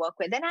people I work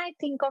with, and I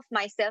think of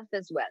myself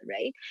as well,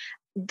 right?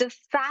 The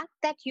fact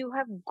that you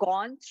have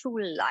gone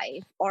through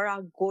life or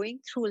are going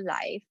through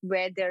life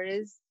where there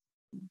is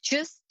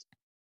just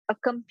a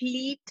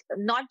complete,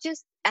 not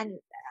just a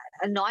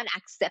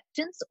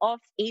non-acceptance of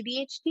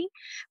ADHD,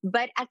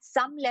 but at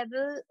some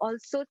level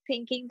also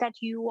thinking that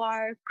you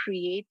are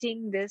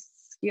creating this,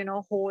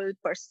 whole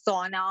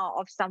persona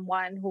of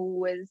someone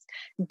who is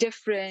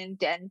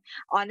different, and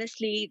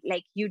honestly,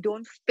 like you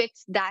don't fit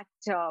that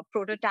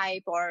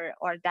prototype or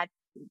that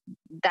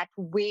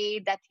way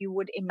that you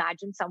would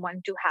imagine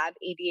someone to have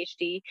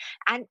ADHD.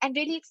 And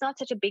really it's not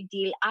such a big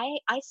deal. I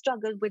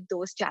struggle with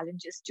those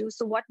challenges too.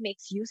 So what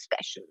makes you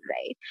special,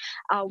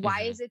 right?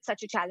 Why Hmm. is it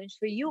such a challenge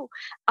for you?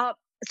 uh,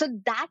 so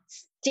that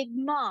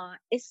stigma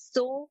is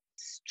so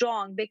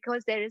strong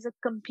because there is a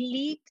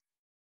complete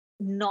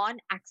non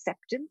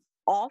acceptance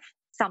of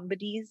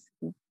somebody's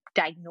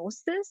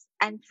diagnosis,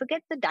 and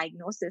forget the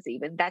diagnosis,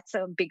 even that's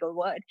a bigger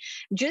word.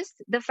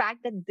 Just the fact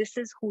that this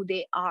is who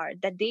they are,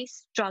 that they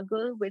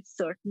struggle with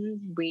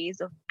certain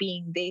ways of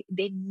being, they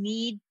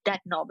need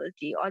that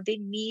novelty, or they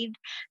need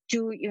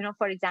to,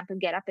 for example,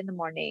 get up in the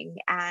morning,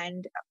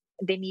 and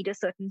they need a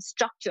certain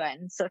structure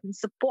and certain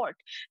support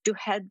to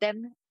help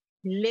them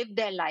live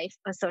their life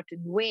a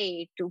certain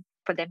way, to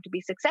for them to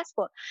be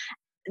successful.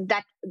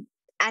 That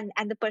and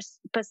the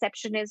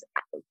perception is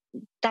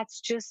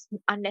that's just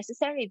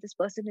unnecessary. This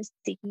person is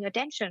seeking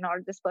attention,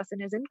 or this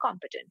person is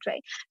incompetent,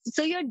 right?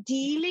 So you're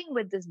dealing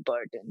with this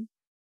burden.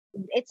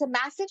 It's a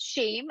massive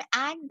shame,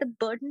 and the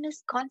burden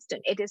is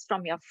constant. It is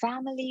from your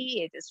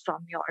family, it is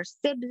from your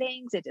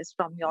siblings, it is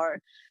from your,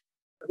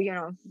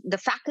 the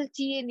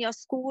faculty in your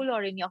school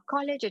or in your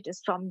college, it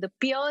is from the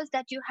peers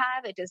that you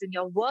have, it is in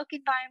your work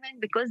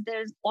environment, because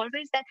there's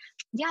always that,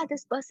 yeah,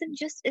 this person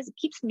just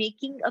keeps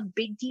making a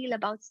big deal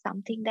about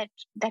something that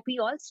we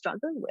all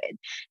struggle with,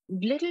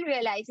 little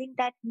realizing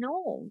that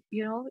no,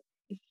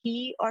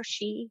 he or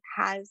she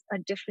has a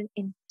different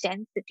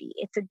intensity,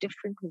 it's a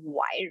different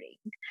wiring.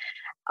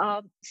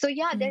 So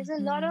yeah, there's a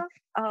lot Mhm.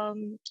 of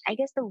I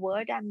guess the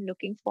word I'm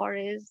looking for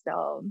is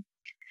uh,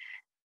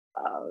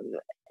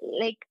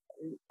 like,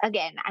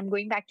 again, I'm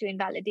going back to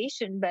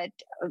invalidation, but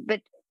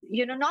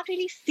not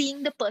really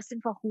seeing the person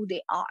for who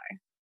they are.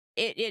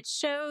 It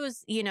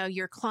shows,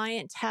 your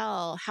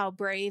clientele how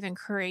brave and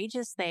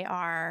courageous they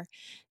are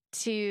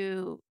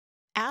to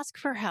ask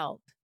for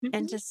help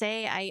and Hmm. to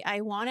say,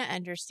 I want to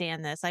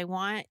understand this. I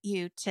want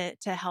you to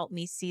help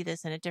me see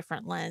this in a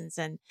different lens.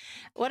 And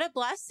what a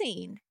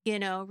blessing,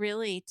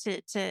 really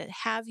to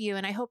have you.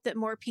 And I hope that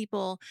more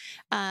people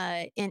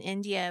in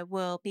India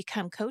will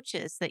become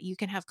coaches that you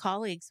can have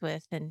colleagues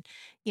with, and,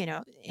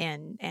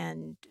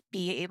 and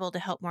be able to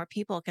help more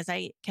people. Because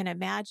I can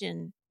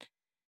imagine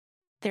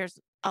there's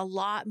a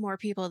lot more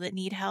people that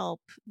need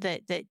help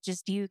that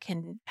just you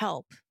can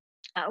help,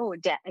 Oh,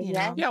 you yes.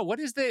 know. Yeah, what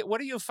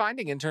are you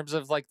finding in terms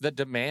of like the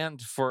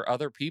demand for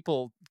other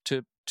people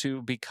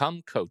to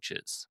become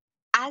coaches?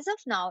 As of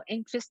now,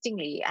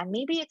 interestingly, and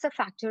maybe it's a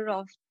factor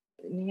of,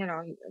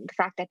 the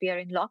fact that we are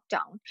in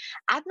lockdown,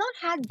 I've not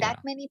had that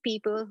Yeah. many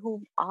people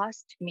who've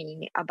asked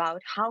me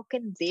about how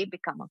can they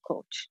become a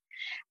coach.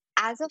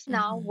 As of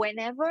now, Mhm.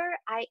 whenever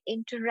I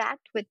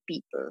interact with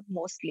people,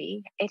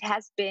 mostly it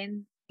has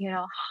been,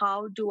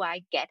 how do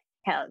I get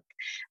help?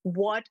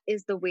 What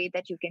is the way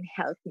that you can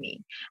help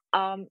me?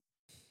 Um,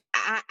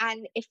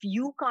 and if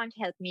you can't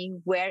help me,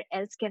 where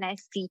else can I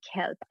seek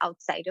help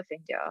outside of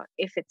India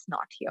if it's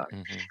not here?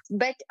 Hmm.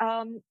 But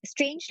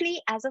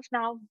strangely, as of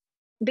now,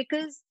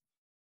 because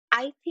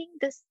I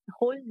think this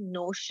whole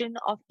notion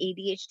of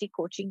ADHD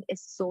coaching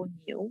is so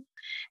new,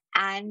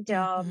 and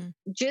Mhm.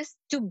 just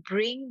to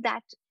bring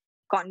that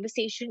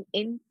conversation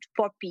in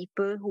for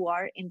people who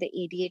are in the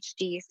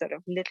ADHD sort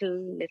of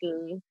little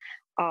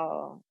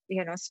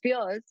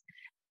spheres,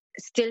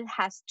 still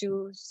has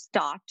to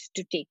start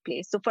to take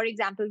place. So, for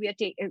example,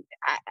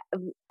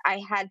 I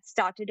had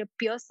started a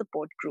peer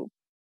support group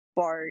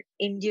for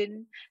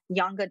Indian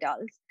young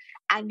adults.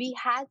 And we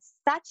had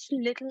such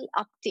little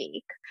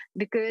uptake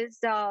because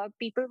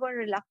people were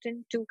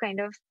reluctant to kind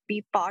of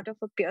be part of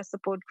a peer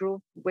support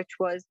group, which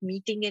was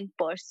meeting in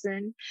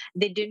person.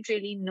 They didn't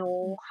really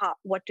know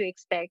what to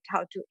expect,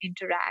 how to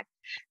interact,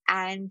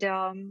 and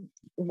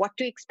what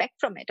to expect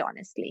from it,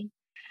 honestly.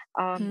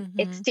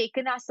 It's Mhm.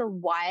 taken us a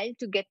while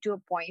to get to a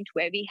point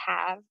where we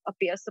have a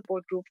peer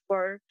support group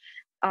for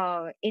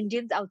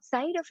Indians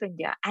outside of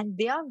India, and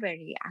they are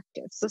very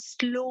active. So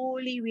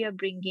slowly we are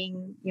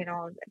bringing,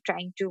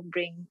 trying to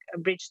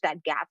bridge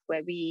that gap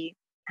where we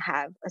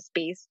have a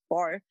space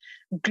for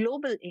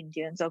global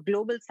Indians or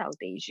global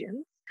South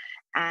Asians,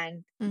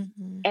 and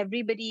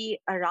everybody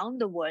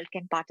around the world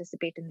can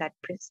participate in that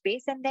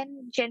space, and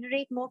then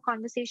generate more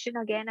conversation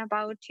again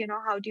about,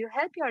 how do you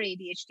help your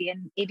ADHD?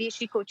 And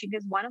ADHD coaching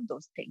is one of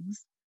those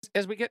things.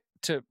 As we get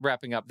to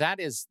wrapping up, that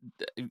is,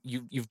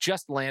 you've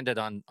just landed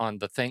on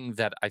the thing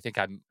that I think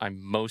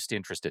I'm most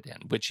interested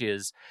in, which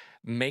is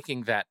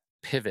making that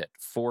pivot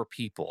for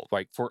people,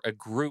 like for a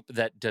group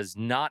that does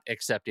not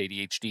accept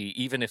ADHD,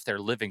 even if they're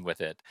living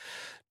with it,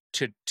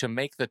 to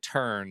make the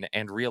turn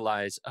and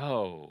realize,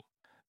 oh,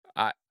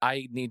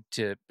 I need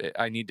to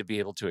be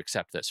able to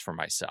accept this for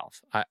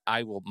myself.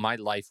 My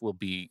life will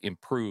be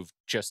improved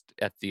just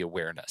at the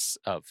awareness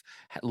of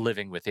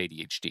living with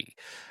ADHD.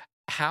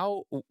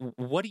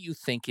 What do you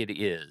think it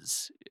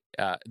is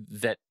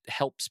that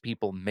helps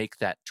people make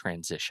that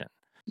transition?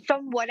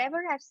 From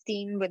whatever I've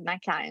seen with my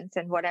clients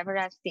and whatever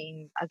I've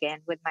seen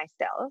again with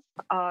myself,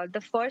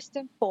 the first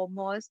and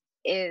foremost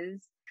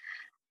is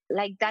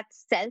like that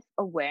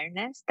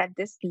self-awareness that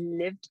this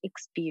lived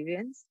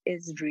experience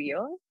is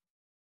real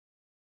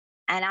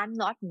and I'm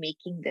not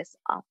making this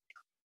up.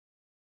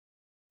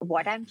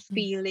 What I'm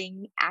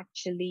feeling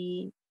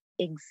actually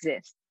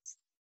exists,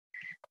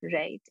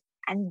 right?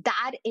 And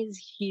that is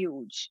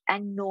huge.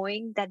 And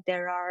knowing that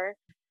there are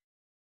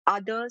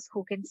others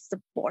who can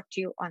support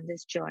you on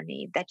this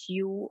journey, that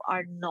you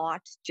are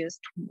not just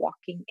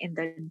walking in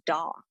the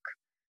dark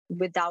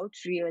without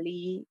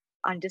really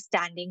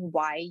understanding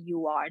why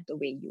you are the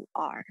way you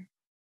are.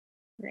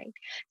 Right.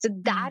 So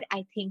that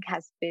I think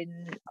has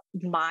been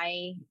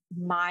my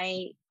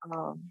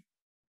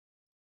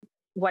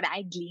what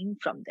I glean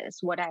from this,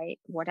 what I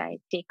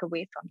take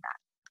away from that.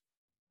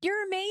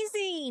 You're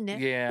amazing.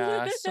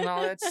 Yeah,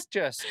 Sonal, that's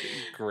just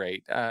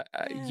great.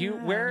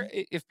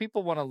 If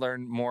people want to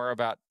learn more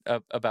about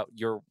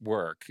your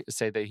work,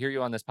 say they hear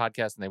you on this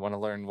podcast and they want to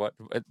learn what,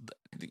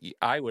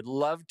 I would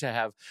love to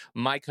have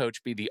my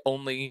coach be the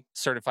only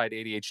certified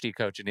ADHD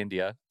coach in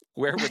India.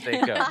 Where would they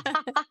go?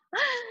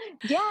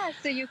 Yeah,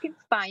 so you can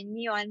find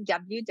me on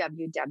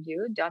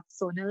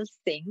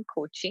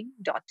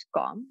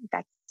www.sonalsinghcoaching.com.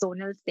 That's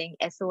Sonal Singh,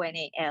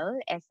 SONALSINGH,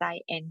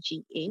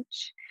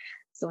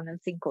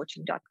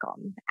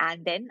 sonalsinghcoaching.com.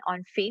 And then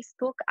on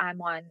Facebook,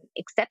 I'm on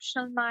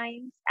Exceptional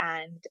Minds,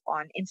 and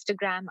on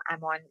Instagram,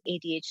 I'm on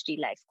ADHD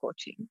Life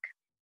Coaching.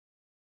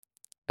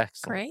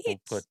 Excellent.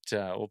 Great.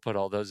 We'll put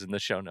all those in the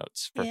show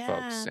notes for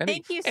folks.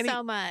 Thank you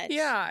so much.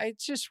 Yeah,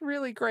 it's just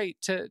really great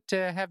to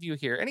have you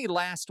here. Any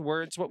last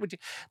words? What would you?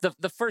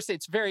 The first,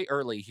 it's very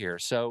early here,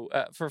 so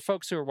for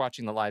folks who are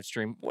watching the live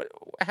stream,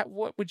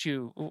 what would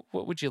you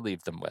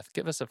leave them with?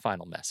 Give us a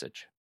final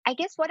message. I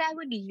guess what I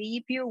would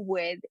leave you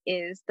with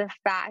is the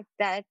fact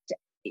that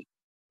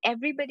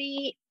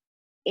everybody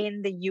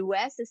in the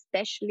US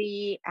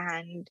especially,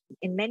 and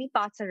in many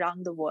parts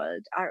around the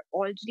world, are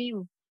already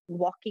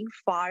walking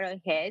far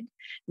ahead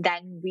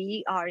than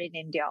we are in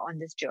India on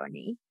this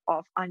journey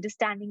of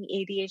understanding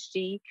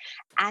ADHD.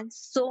 And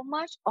so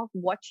much of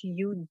what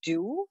you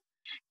do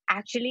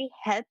actually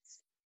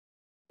helps,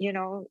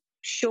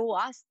 show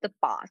us the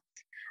path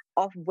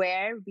of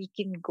where we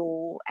can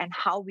go and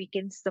how we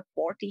can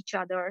support each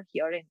other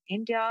here in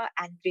India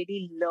and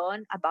really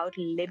learn about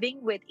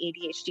living with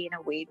ADHD in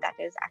a way that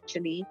is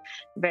actually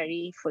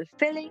very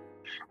fulfilling,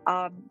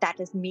 that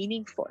is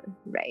meaningful,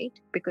 right?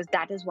 Because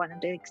that is one of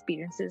the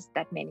experiences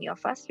that many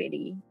of us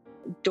really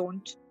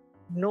don't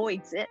know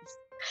exist.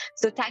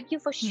 So thank you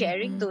for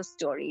sharing those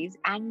stories,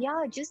 and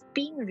just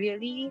being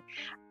really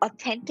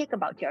authentic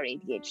about your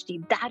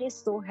ADHD. That is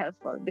so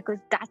helpful because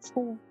that's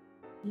who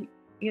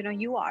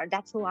you are,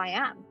 that's who I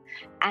am.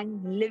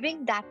 And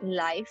living that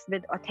life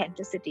with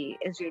authenticity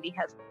is really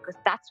helpful because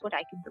that's what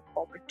I can look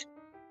forward to.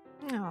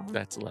 Oh.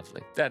 That's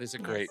lovely. That is a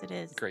great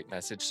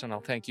message.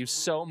 Sonal, thank you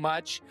so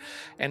much.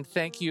 And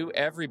thank you,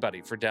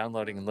 everybody, for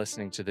downloading and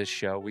listening to this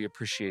show. We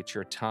appreciate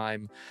your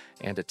time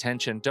and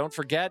attention. Don't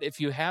forget, if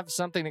you have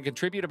something to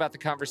contribute about the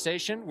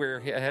conversation,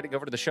 we're heading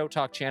over to the Show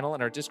Talk channel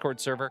and our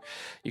Discord server.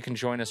 You can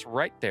join us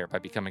right there by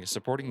becoming a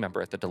supporting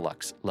member at the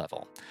deluxe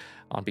level.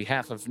 On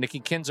behalf of Nikki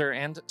Kinzer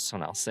and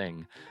Sonal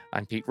Singh,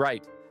 I'm Pete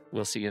Wright.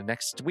 We'll see you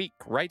next week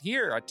right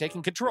here on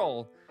Taking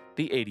Control,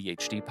 the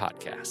ADHD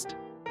podcast.